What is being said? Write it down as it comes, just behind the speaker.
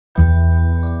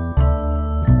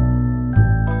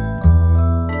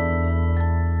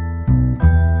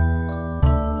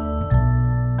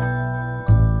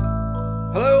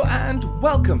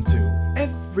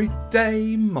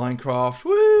Everyday Minecraft,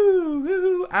 woo,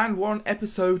 woo, and we're on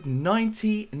episode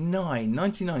 99.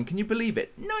 Can you believe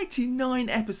it? 99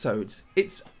 episodes.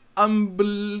 It's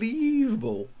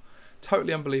unbelievable.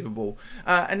 Totally unbelievable.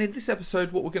 And in this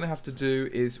episode, what we're going to have to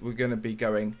do is we're going to be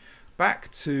going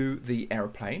back to the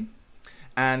aeroplane,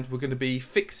 and we're going to be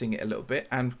fixing it a little bit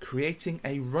and creating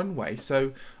a runway.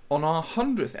 So on our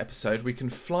 100th episode, we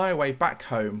can fly away back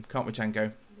home, can't we,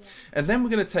 Django? Yeah. And then we're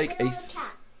going to take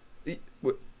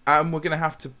we're going to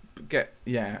have to get,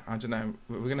 I don't know.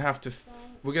 We're going to have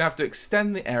to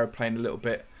extend the aeroplane a little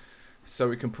bit so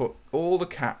we can put all the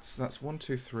cats. That's 1,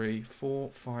 2, 3, 4,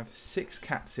 5, 6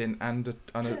 cats in and a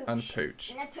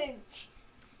pooch. And a pooch.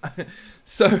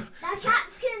 So the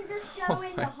cats can just go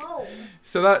in the hole.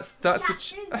 So that's the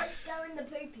cats can just go in the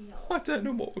poopy hole. I don't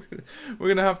know what we're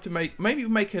gonna have to make. Maybe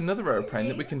make another aeroplane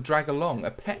that we can drag along,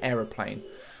 a pet aeroplane.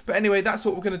 But anyway, that's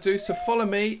what we're gonna do. So follow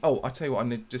me. Oh, I tell you what,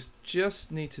 I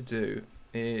just need to do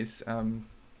is I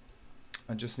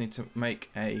just need to make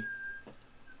an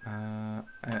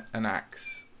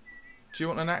axe. Do you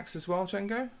want an axe as well,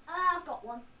 Django? I've got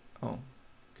one. Oh,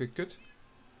 good.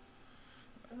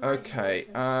 Okay,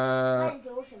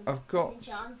 awesome. I've got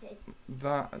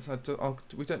that. So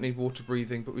we don't need water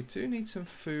breathing, but we do need some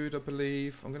food, I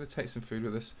believe. I'm going to take some food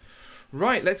with us.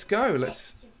 Right, let's go.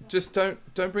 Let's just don't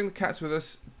bring the cats with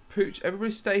us. Pooch,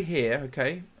 everybody stay here,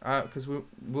 okay? Because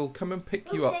we'll come and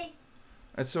pick you up.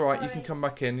 It's all right. You can come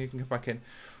back in.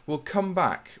 We'll come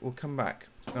back.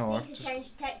 Oh, I've just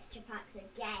changed texture packs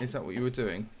again. Is that what you were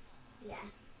doing? Yeah.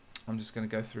 I'm just going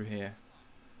to go through here,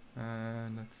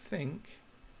 and I think.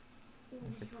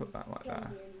 I can put that like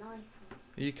that. Nice.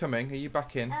 Are you coming? Are you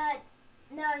back in?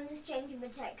 No, I'm just changing my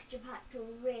texture pack to a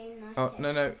really nice. Oh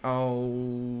no!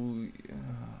 Oh,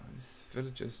 this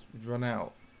villager's run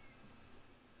out.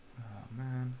 Oh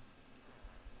man,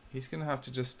 he's gonna have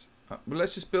to just. Well,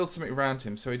 let's just build something around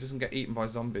him so he doesn't get eaten by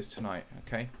zombies tonight.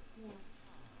 Okay. Yeah.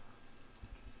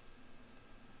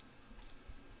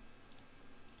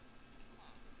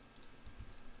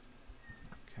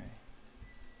 Okay.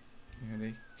 You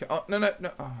ready? Oh, no.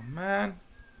 Oh, man.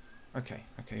 Okay,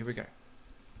 here we go.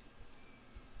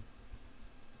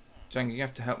 Django, you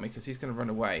have to help me because he's going to run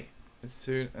away as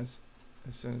soon as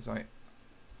I...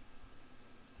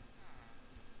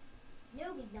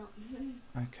 No, he's not.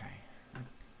 Okay.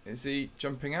 Is he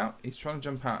jumping out? He's trying to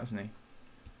jump out, isn't he?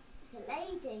 It's a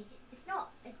lady. It's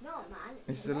not a man.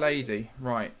 It's a lady.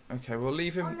 Right. Okay, we'll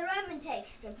leave him. On the Roman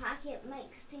texture pack, it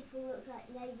makes people look like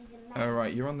ladies and men. Oh,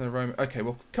 right. You're on the Roman... Okay,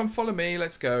 well, come follow me.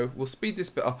 Let's go. We'll speed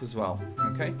this bit up as well.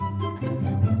 Okay?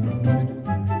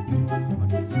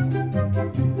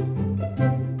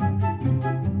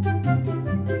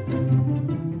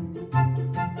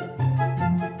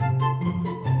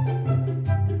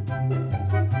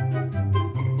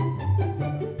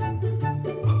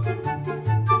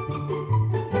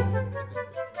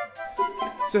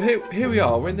 So here we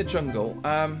are. We're in the jungle.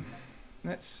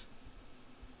 Let's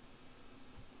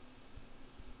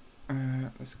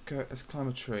go. Let's climb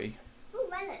a tree. Ooh,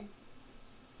 melon.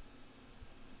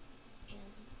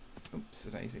 Oops,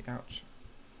 a daisy. Ouch.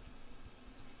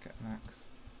 Get an axe.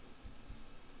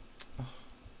 Oh,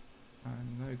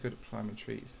 I'm no good at climbing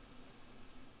trees.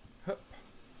 Hup.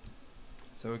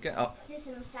 So we get up Do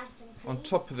some Assassin's Creed. on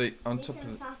top of the.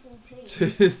 Assassin's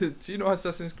Creed. Do you know what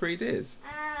Assassin's Creed is?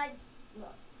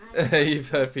 Look, You've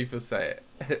heard people say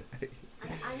it.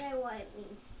 I know what it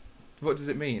means. What does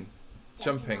it mean?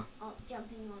 Jumping.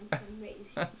 Jumping on some roof.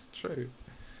 That's true.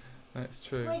 That's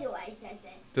true. Squid always says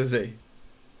it. Does he?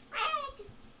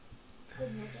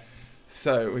 Squid nugget.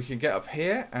 So we can get up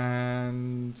here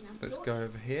and Now let's torch. go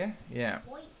over here. Yeah.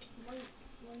 Boink, boink,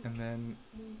 boink, And then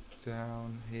boink.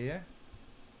 down here.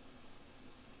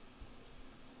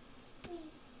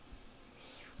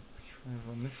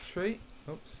 Over on this tree.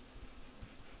 Oops.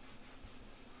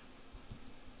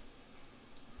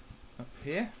 Up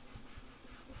here.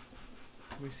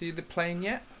 Can we see the plane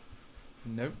yet?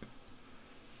 Nope.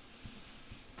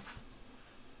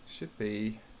 Should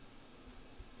be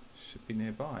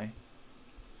nearby.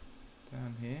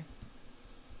 Down here.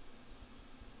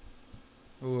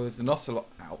 Oh, there's an ocelot.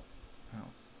 Ow.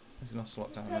 There's an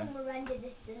ocelot down there. Just turn my render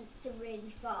distance to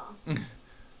really far.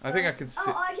 I think I can see.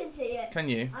 Oh, I can see it. Can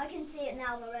you? I can see it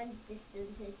now. My render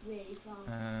distance is really far.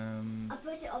 I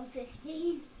put it on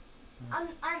 15. And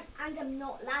I'm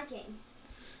not lagging.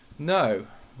 No.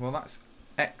 Well, that's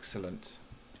excellent.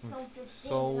 It's on We've 15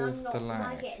 solved and I'm not the lag.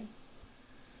 lagging.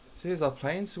 So here's our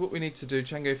plane. So what we need to do,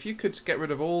 Django, if you could get rid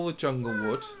of all the jungle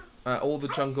wood, all the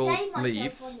jungle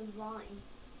leaves. On the vine.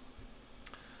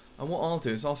 And what I'll do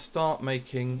is I'll start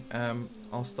making the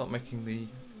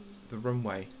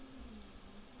runway.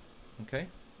 Okay?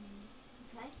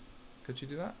 Okay. Could you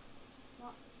do that?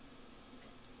 What?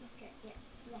 Okay,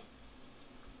 yeah.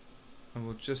 And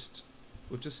we'll just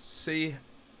see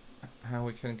how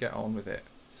we can get on with it.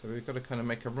 So we've got to kind of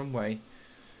make a runway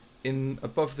in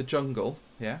above the jungle,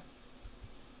 yeah?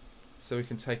 So we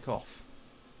can take off.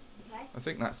 Okay. I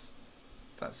think that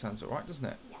sounds alright, doesn't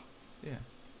it? Yeah. Yeah.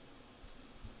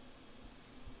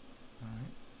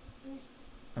 Alright.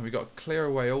 And we've got to clear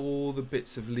away all the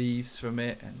bits of leaves from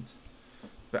it and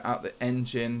put out the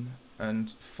engine and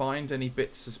find any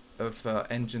bits of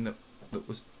engine that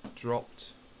was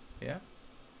dropped. Yeah?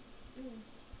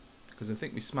 Because I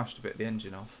think we smashed a bit of the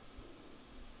engine off.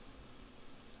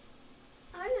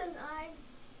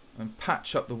 And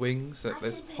patch up the wings.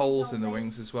 There's holes in the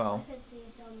wings as well. I can see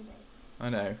a zombie. I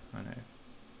know.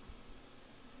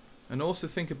 And also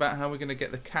think about how we're going to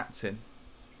get the cats in.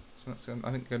 So that's,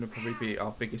 I think, going to probably be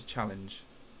our biggest challenge.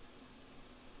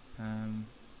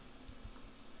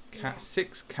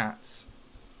 6 cats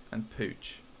and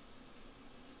Pooch.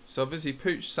 So obviously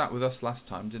Pooch sat with us last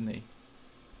time, didn't he?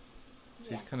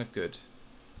 So he's kind of good.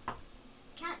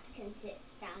 Cats can sit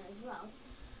down as well.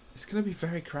 It's going to be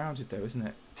very crowded though, isn't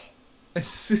it?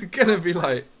 It's going to be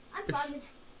like... I'm fine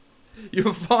with...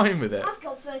 You're fine with it? I've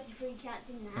got 33 cats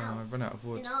in the house. Oh, I've run out of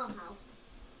wood. In our house.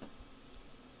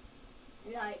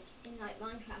 Like, in like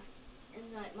Minecraft.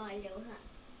 In like my little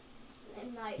house.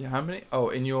 In like... Yeah, how many? Oh,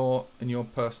 in your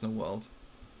personal world?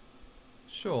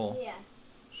 Sure. Yeah.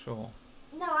 Sure.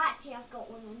 No, actually I've got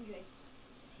 100.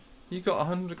 You got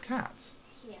 100 cats?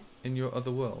 Yeah. In your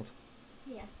other world?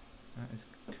 Yeah. That is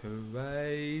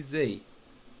crazy.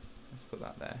 Let's put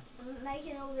that there. I'm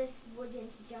making all this wood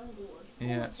into jungle wood.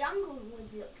 Yeah. Oh, jungle wood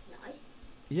looks nice.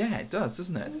 Yeah, it does,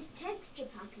 doesn't it? And this texture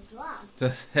pack as well.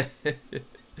 Does it?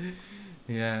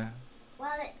 Yeah.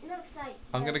 Well, it looks like...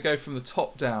 I'm going to go from the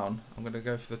top down. I'm going to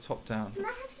go for the top down. Can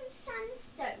I have some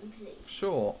sandstone, please?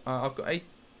 Sure. I've got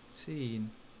 18.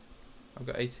 I've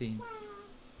got 18. Wow.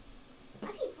 I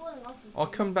keep falling off of I'll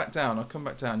things. come back down. I'll come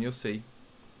back down. You'll see.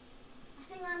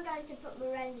 I think I'm going to put my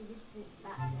render distance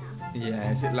back now.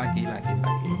 Yeah, is it laggy?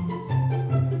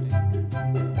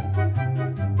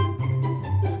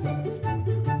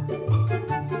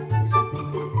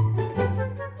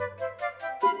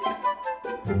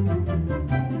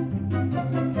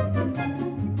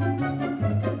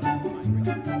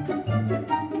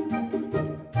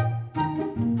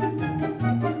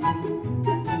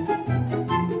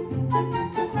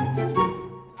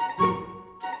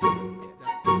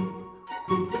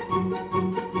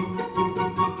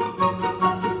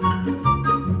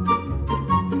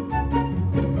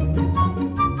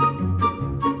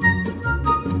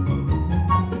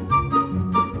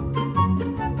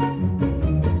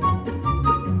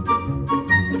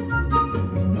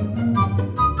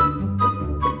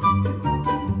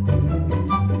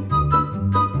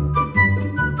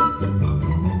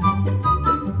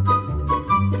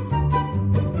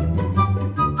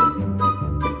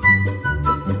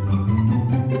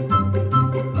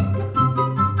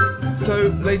 So,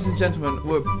 ladies and gentlemen,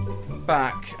 we're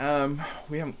back.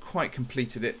 We haven't quite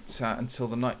completed it until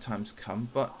the night time's come,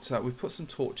 but we put some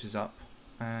torches up,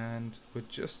 and we're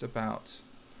just about.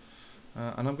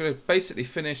 And I'm going to basically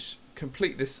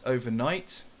complete this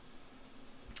overnight.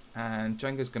 And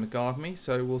Django's going to guard me,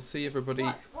 so we'll see everybody.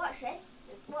 Watch this.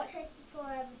 Watch this before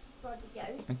everybody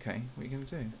goes. Okay, what are you going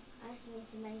to do? I just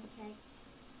need to make a.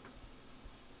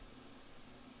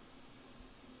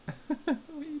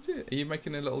 What are you doing? Are you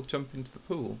making a little jump into the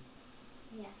pool?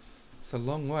 Yeah. It's a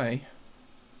long way.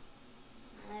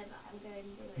 I know, but I'm going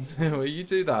to do it. Well, you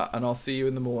do that, and I'll see you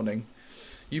in the morning.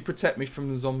 You protect me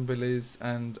from the zombies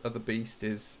and other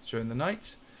beasties during the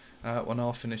night, when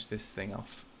I'll finish this thing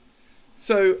off.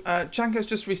 So, Django's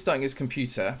just restarting his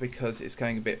computer because it's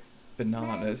going a bit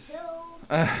bananas.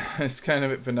 It's going a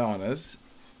bit bananas.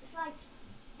 It's like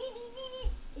beep beep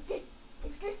beep beep.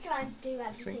 It's just trying to do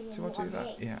everything. Do I do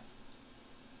that? Yeah.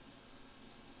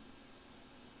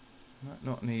 Might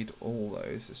not need all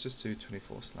those. Let's just do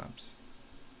 24 slabs.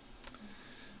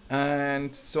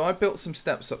 And so I built some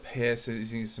steps up here, so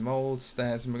using some old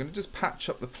stairs, and we're going to just patch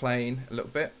up the plane a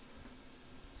little bit.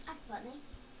 That's funny.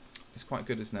 It's quite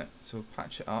good, isn't it? So we'll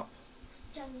patch it up.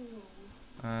 Jungle.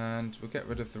 And we'll get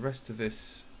rid of the rest of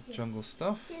this jungle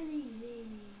stuff.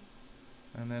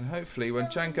 And then hopefully when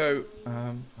Django...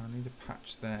 I need a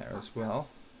patch there as well.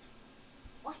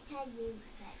 What are you saying?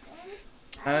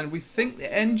 And we think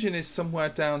the engine is somewhere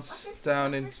down in... What's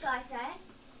this guy say?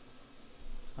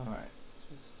 Alright.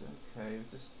 Okay,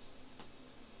 just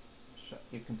shut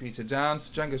your computer down.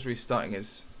 So Django's restarting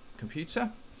his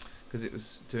computer because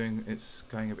it's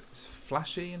going a bit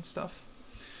flashy and stuff.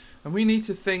 And we need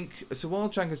to think, so while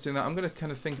Django's doing that, I'm going to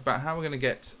kind of think about how we're going to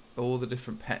get all the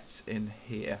different pets in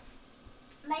here.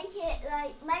 Make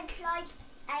like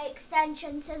an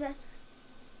extension to the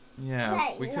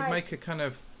plane, we could like, make a kind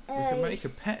of, we could make a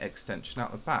pet extension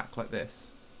out the back like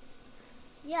this.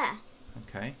 Yeah.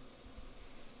 Okay.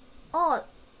 Or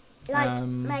like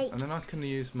and then I can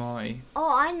use my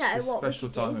I know what special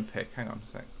we could diamond do. pick. Hang on a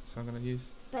sec. So I'm going to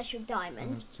use Special diamond. I'm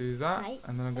going to do that, Right.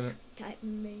 and then I'm going to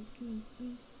Diamond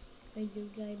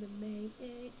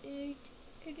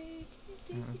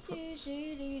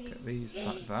get these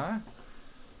like there.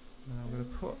 And I'm going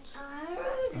to put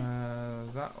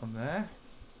that on there,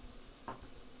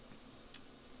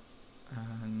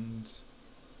 and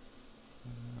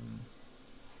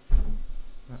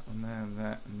that on there and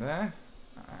there and there,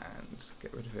 and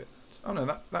get rid of it. Oh no,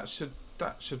 that should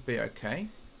be okay.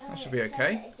 That should be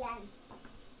okay.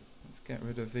 Let's get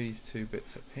rid of these two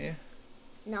bits up here.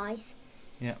 Nice.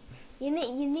 Yeah. You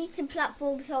need some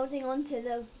platforms holding onto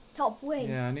the top wing.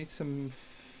 Yeah, I need some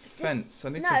fence. I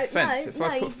need some fence. If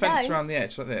I put fence around the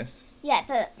edge like this. Yeah,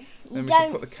 but then you we don't.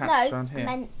 can put the cats around here. And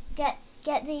then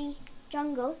get the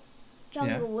jungle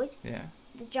wood. Yeah.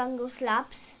 The jungle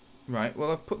slabs. Right.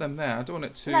 Well, I've put them there. I don't want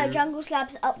it to. No, jungle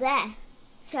slabs up there,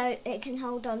 so it can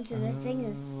hold on to the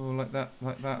thingers. Oh, like that,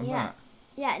 and that.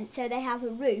 Yeah, and so they have a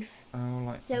roof. Oh,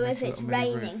 like. So if it's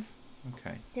raining.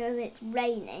 Okay. So if it's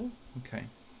raining. Okay.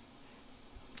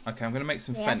 Okay, I'm gonna make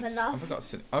some fence. I've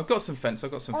got some fence.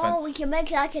 Oh, we can make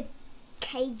like a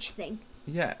cage thing.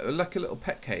 Yeah, like a little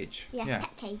pet cage. Yeah.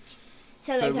 Pet cage.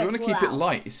 So we want to keep it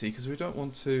light, you see, because we don't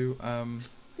want to.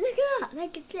 Look at that! They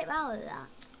could slip out of that.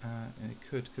 They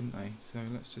could, couldn't they? So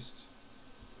let's just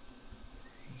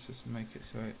make it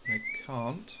so they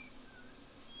can't.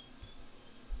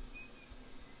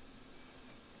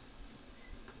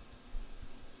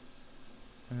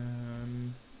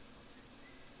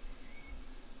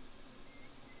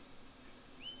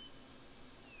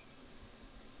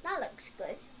 That looks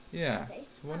good. Yeah.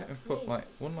 So why don't we put like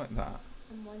one like that?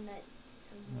 And one like.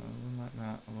 One like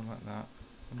that, and one like that,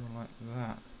 and one like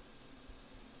that.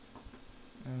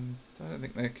 And I don't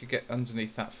think they could get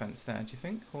underneath that fence there, do you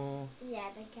think? Or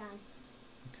yeah, they can.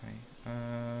 Okay.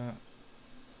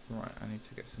 Right, I need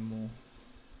to get some more.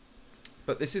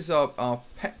 But this is our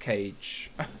pet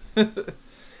cage.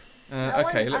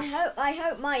 Okay, let's. I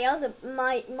hope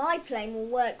my plane will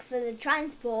work for the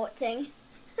transporting.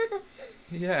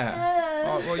 Yeah.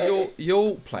 Right, well,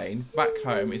 your plane back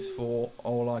home is for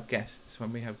all our guests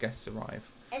when we have guests arrive.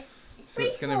 So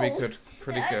it's going to be good,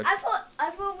 pretty good. I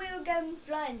thought we were going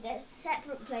flying. They're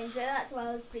separate planes, so that's why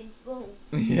I was pretty small.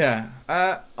 Yeah.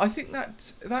 I think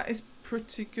that is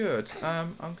pretty good.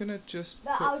 I'm going to just.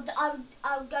 But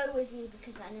I'll go with you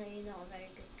because I know you're not a very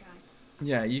good driver.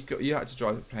 Yeah, you had to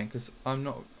drive the plane because I'm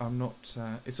not.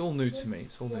 It's all new to me.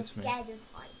 It's all new to me. Scared of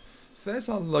heights. So there's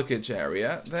our luggage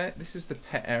area. This is the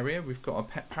pet area. We've got a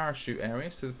pet parachute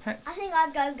area, so the pets. I think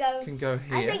I'll go. Can go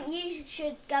here. I think you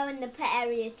should go in the pet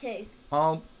area too.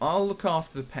 I'll look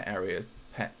after the pet area,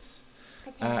 pets,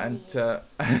 and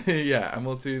yeah, and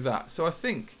we'll do that. So I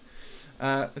think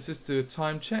let's just do a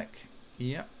time check.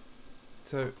 Yep.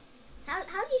 So. How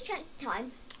do you check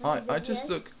time? I just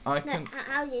look. How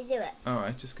do you do it? All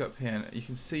right, just go up here and you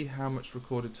can see how much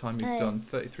recorded time you've done.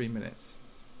 33 minutes.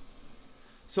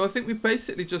 So I think we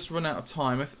basically just run out of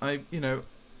time. I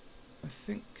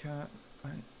think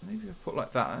maybe I put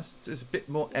like that. It's a bit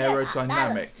more aerodynamic.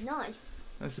 That looks nice.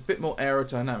 That's a bit more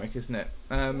aerodynamic, isn't it?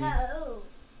 Yeah.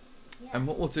 And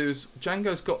what we'll do is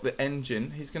Django's got the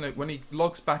engine. He's gonna when he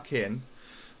logs back in.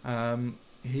 The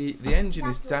engine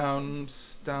is down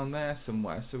there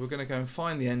somewhere. So we're gonna go and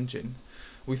find the engine.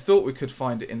 We thought we could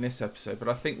find it in this episode, but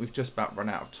I think we've just about run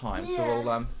out of time.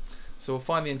 Yeah. So we'll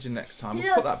find the engine next time.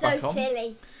 We'll put that back on.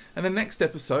 Silly. And the next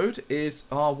episode is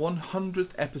our 100th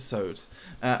episode.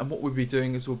 And what we'll be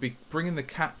doing is we'll be bringing the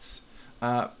cats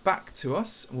back to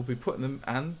us. And we'll be putting them,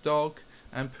 and dog,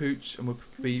 and Pooch, and we'll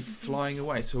be flying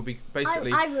away. So we'll be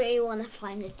basically... I really want to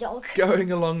find a dog.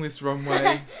 Going along this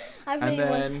runway. I really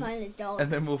want to find a dog.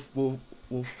 And then we'll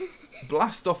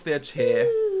blast off the edge here.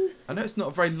 I know it's not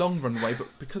a very long runway, but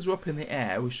because we're up in the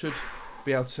air, we should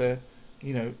be able to...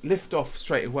 lift off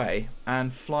straight away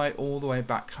and fly all the way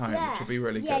back home, which will be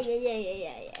really good.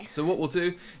 Yeah. So what we'll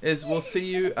do is we'll see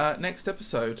you next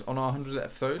episode on our 100th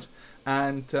episode.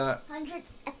 And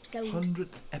 100th episode.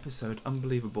 100th episode,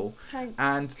 unbelievable.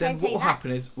 And then what will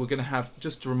happen is we're going to have,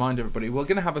 just to remind everybody, we're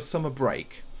going to have a summer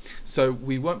break. So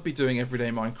we won't be doing Everyday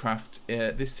Minecraft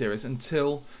this series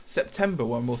until September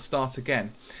when we'll start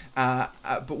again.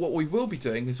 But what we will be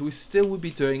doing is we still will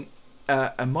be doing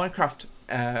a Minecraft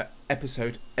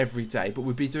episode every day, but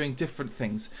we'll be doing different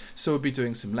things. So we'll be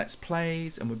doing some Let's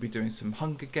Plays, and we'll be doing some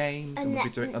Hunger Games, and we'll be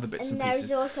doing other bits and pieces.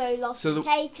 And there's also Lost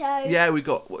Potato. Yeah, we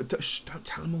got... don't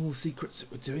tell them all the secrets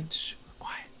that we're doing. Shh,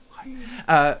 quiet.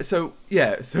 So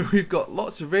we've got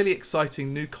lots of really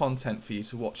exciting new content for you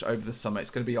to watch over the summer.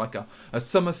 It's going to be like a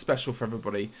summer special for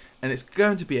everybody, and it's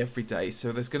going to be every day.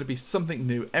 So there's going to be something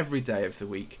new every day of the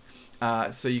week,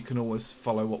 so you can always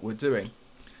follow what we're doing.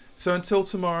 So until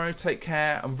tomorrow, take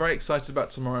care. I'm very excited about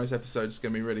tomorrow's episode. It's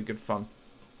going to be really good fun.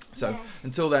 So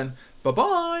until then,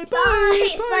 bye-bye. Bye.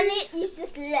 It's funny, you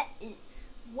just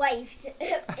waved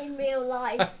in real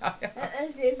life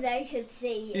as if they could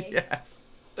see you. Yes.